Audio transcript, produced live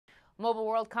Mobile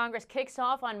World Congress kicks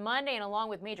off on Monday, and along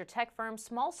with major tech firms,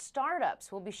 small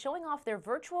startups will be showing off their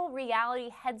virtual reality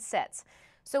headsets.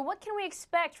 So what can we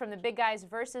expect from the big guys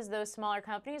versus those smaller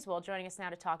companies? Well, joining us now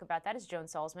to talk about that is Joan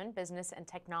Salzman, business and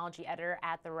technology editor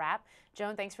at The Wrap.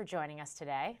 Joan, thanks for joining us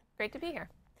today. Great to be here.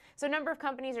 So a number of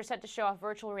companies are set to show off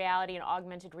virtual reality and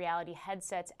augmented reality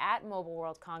headsets at Mobile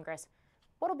World Congress.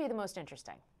 What will be the most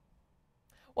interesting?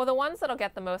 Well, the ones that'll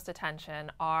get the most attention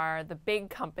are the big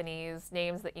companies,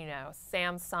 names that you know.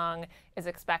 Samsung is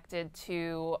expected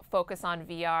to focus on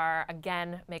VR,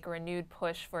 again, make a renewed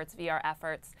push for its VR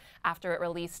efforts after it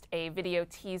released a video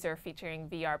teaser featuring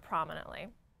VR prominently.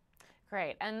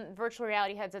 Great. And virtual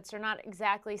reality headsets are not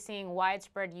exactly seeing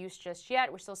widespread use just yet.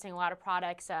 We're still seeing a lot of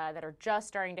products that are just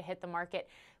starting to hit the market.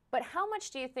 But how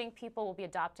much do you think people will be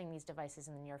adopting these devices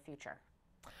in the near future?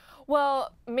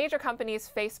 Well, major companies,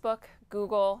 Facebook,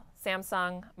 Google,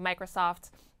 Samsung, Microsoft,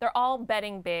 they're all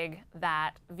betting big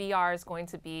that VR is going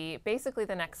to be basically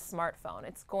the next smartphone.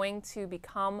 It's going to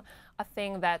become a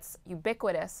thing that's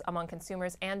ubiquitous among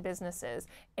consumers and businesses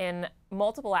in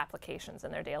multiple applications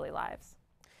in their daily lives.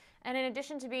 And in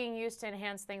addition to being used to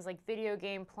enhance things like video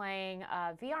game playing,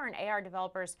 VR and AR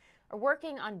developers are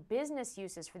working on business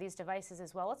uses for these devices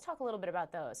as well. Let's talk a little bit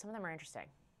about those. Some of them are interesting.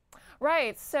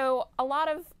 Right. So a lot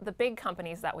of the big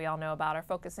companies that we all know about are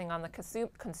focusing on the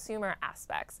consumer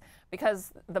aspects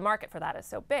because the market for that is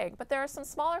so big. But there are some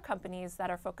smaller companies that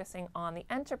are focusing on the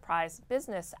enterprise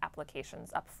business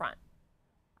applications up front.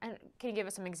 And can you give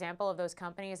us some example of those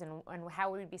companies and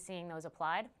how we would be seeing those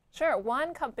applied? Sure.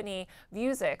 One company,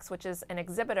 Vuzix, which is an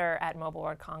exhibitor at Mobile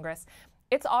World Congress,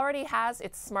 it already has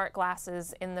its smart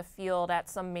glasses in the field at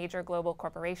some major global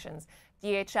corporations.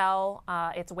 DHL,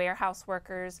 its warehouse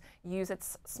workers use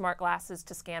its smart glasses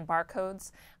to scan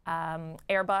barcodes.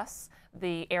 Airbus,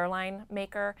 the airline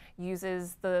maker,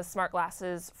 uses the smart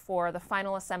glasses for the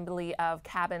final assembly of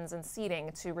cabins and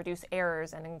seating to reduce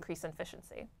errors and increase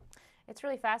efficiency. It's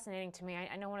really fascinating to me.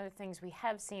 I know one of the things we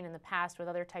have seen in the past with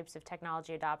other types of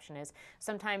technology adoption is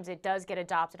sometimes it does get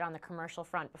adopted on the commercial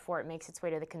front before it makes its way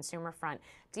to the consumer front.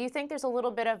 Do you think there's a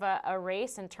little bit of a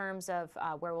race in terms of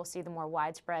where we'll see the more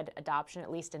widespread adoption, at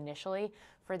least initially,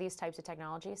 for these types of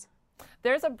technologies?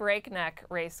 There's a breakneck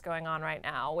race going on right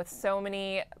now with so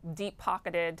many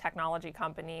deep-pocketed technology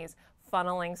companies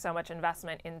funneling so much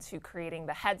investment into creating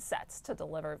the headsets to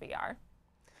deliver VR.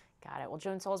 Got it. Well,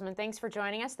 Joan Salzman, thanks for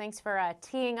joining us. Thanks for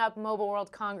teeing up Mobile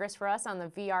World Congress for us on the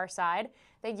VR side.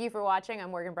 Thank you for watching. I'm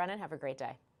Morgan Brennan. Have a great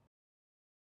day.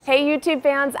 Hey YouTube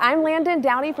fans, I'm Landon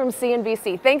Downey from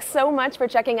CNBC. Thanks so much for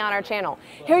checking out our channel.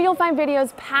 Here you'll find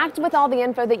videos packed with all the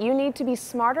info that you need to be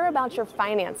smarter about your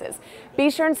finances. Be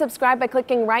sure and subscribe by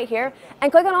clicking right here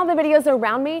and click on all the videos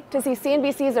around me to see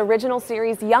CNBC's original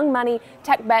series Young Money,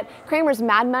 Tech Bet, Kramer's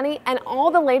Mad Money, and all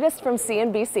the latest from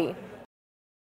CNBC.